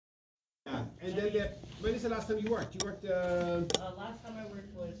Yeah, and then when is the last time you worked? You worked. Last time I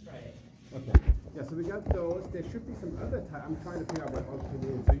worked was Friday. Okay. Yeah, so we got those. There should be some other type. I'm trying to figure out what all came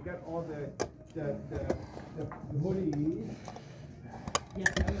in. So you got all the hoodies. Yeah,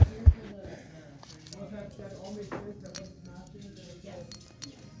 I was here for the. That all makes sense. That was matching. Yes.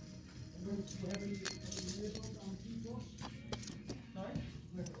 And then do you have any labels on people? Sorry? Do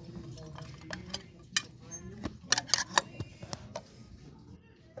you have any labels on people?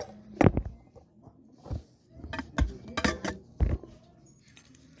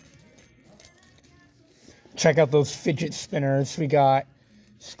 Check out those fidget spinners. We got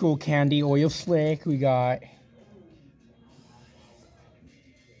School Candy Oil Slick. We got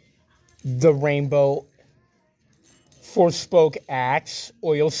the Rainbow 4-spoke axe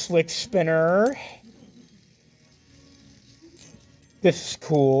oil slick spinner. This is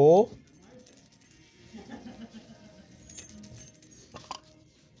cool.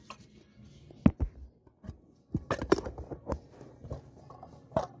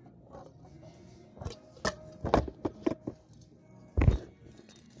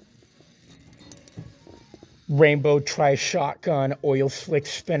 Rainbow Tri-Shotgun Oil Slick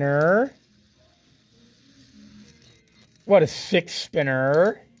Spinner. What a sick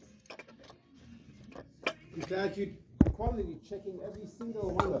spinner. I'm glad you quality checking every single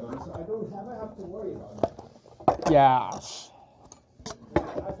one of them, so I don't have to worry about it. Yes.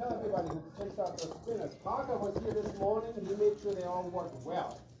 I tell everybody who checks out those spinners, Parker was here this morning and he made sure they all worked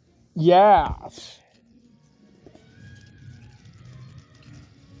well. Yes.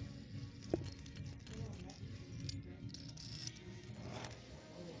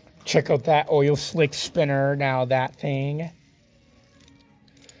 Check out that oil slick spinner now, that thing. We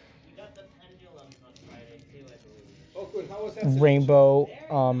got the pendulums on Friday too, I believe. Oh good, how was that? Rainbow,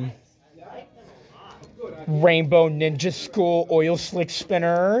 Nice. I like them a lot. Good. Rainbow Ninja School oil slick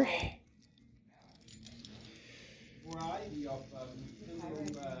spinner. Variety of pendulum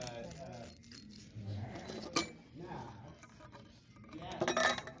now. Yeah. I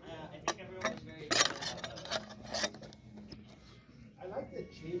think everyone was very excited about that. I like the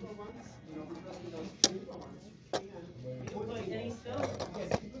chamber ones, because with those chamber ones, you can Put like any stone.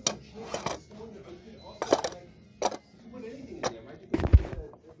 yes, you put some chamber on the stone, but you can also put anything in there, right? You can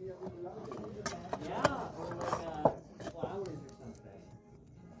put a lot of things. Yeah, or like flowers or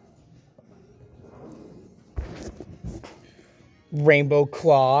something. Rainbow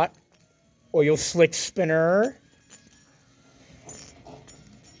Claw oil slick spinner.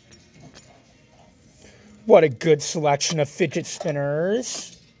 What a good selection of fidget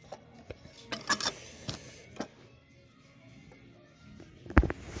spinners.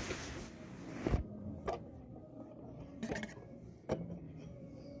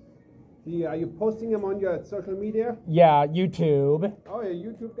 Are you posting them on your social media? Yeah, YouTube. Oh, you're a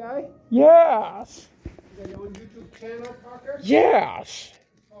YouTube guy? Yes. You got your own YouTube channel, Parker? Yes.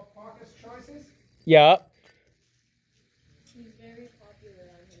 It's called Parker's Choices? Yep. He's very popular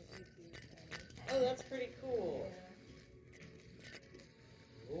on his YouTube channel. Oh, that's pretty cool.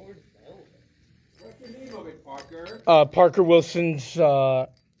 Lord Velvet. What's the name of it, Parker? Parker Wilson's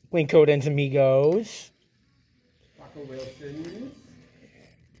link code ends amigos. Parker Wilson.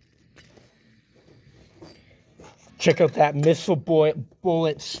 Check out that missile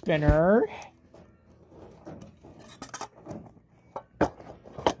bullet spinner.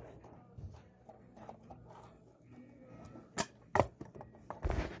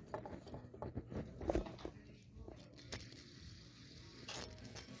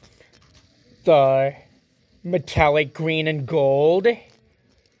 The metallic green and gold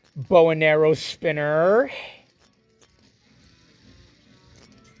bow and arrow spinner.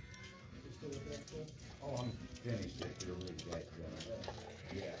 Oh, I'm finished if you're really that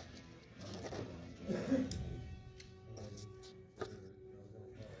yeah.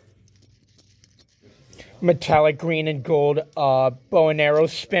 Metallic green and gold bow and arrow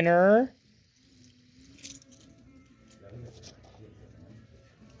spinner.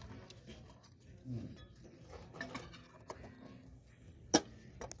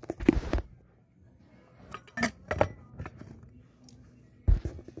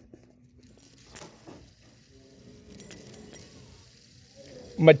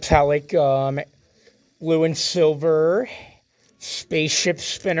 Metallic blue and silver spaceship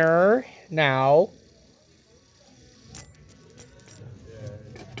spinner now.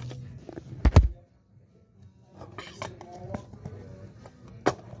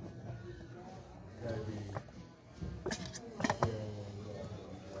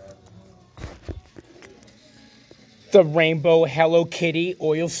 The Rainbow Hello Kitty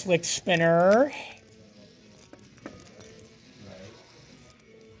oil slick spinner.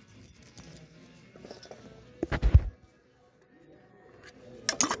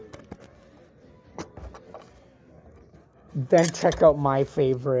 Then check out my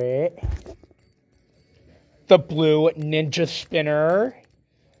favorite. The blue ninja spinner.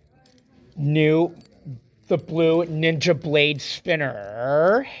 The blue ninja blade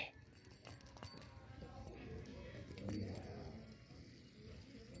spinner.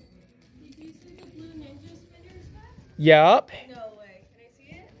 Did you see the blue ninja spinners back? Yup. No way. Can I see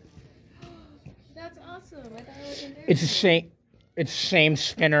it? That's awesome. I thought it was in there. It's the same. It's the same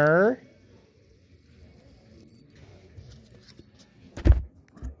spinner.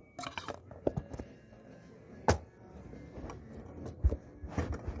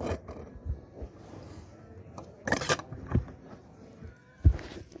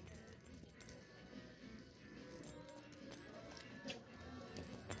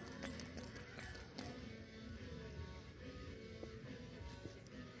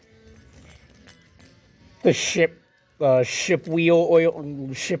 The ship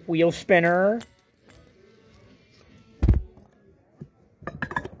wheel spinner.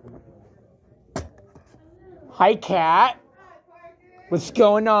 Hi, Cat. What's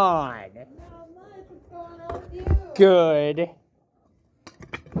going on? Not much. What's going on with you? Good.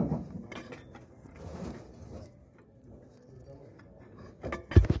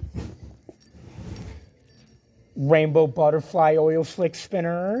 Rainbow butterfly oil slick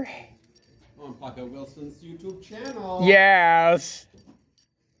spinner. On Parker Wilson's YouTube channel. Yes.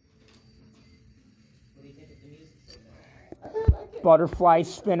 What do you think of the music so far? Butterfly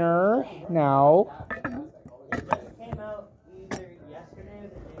spinner. Now. It just came out either yesterday or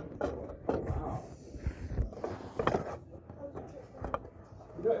the day before. Wow.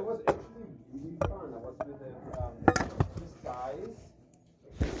 You know, it was actually really fun. I was with these guys.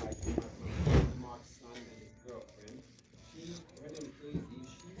 Mark's son and his girlfriend. She went in crazy.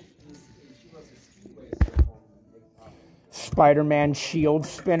 She was a ski racer from Lake Tahoe. Spider-Man shield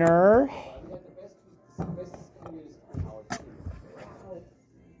spinner. We had the best experience on our team.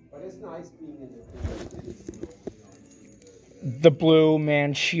 But it's nice being in the The blue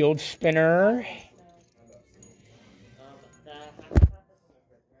man shield spinner. The Happy Path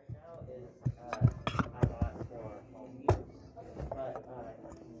right now is I bought for home use, but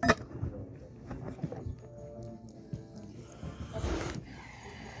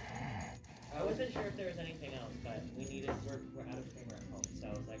I wasn't sure if there was anything else, but we're out of creamer at home, so I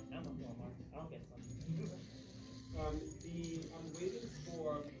was like, I'm at Walmart, I'll get some. I'm waiting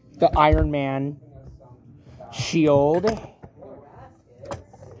for The Iron Man shield.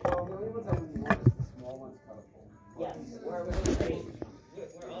 well, the only ones I really want is the small ones colorful. Yes, we're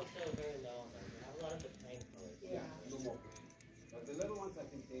also very low on them. We have a lot of the plain colors. Yeah, no more. But the little ones, I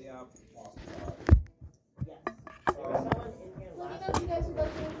think they are awesome. Yes. There was someone in here Let me last know if you guys would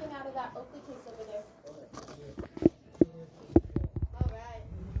like anything out of that Oakley case over there. Alright.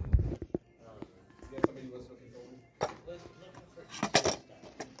 Yeah, somebody was looking for one. Was looking for Easter stuff.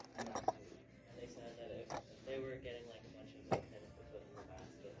 And they said that if they were getting like a bunch of them kind of to put in the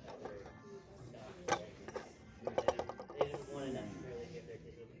basket that were stuff. They didn't want to necessarily give their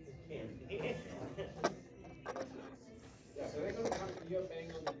kids candy. Yeah, so they're gonna come to your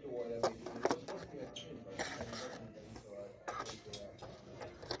bang on the door. That we do. It was supposed to be a chin, but it wasn't done, so I think they are.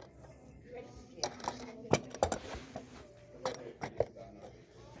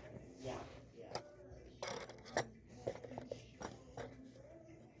 Yeah, yeah.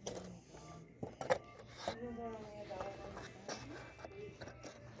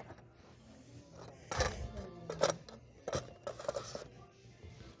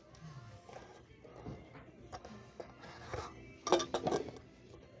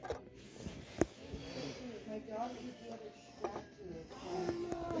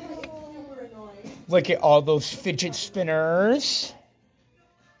 Look at all those fidget spinners.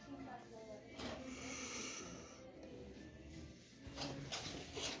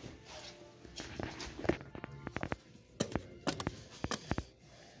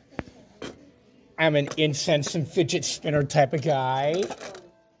 I'm an incense and fidget spinner type of guy.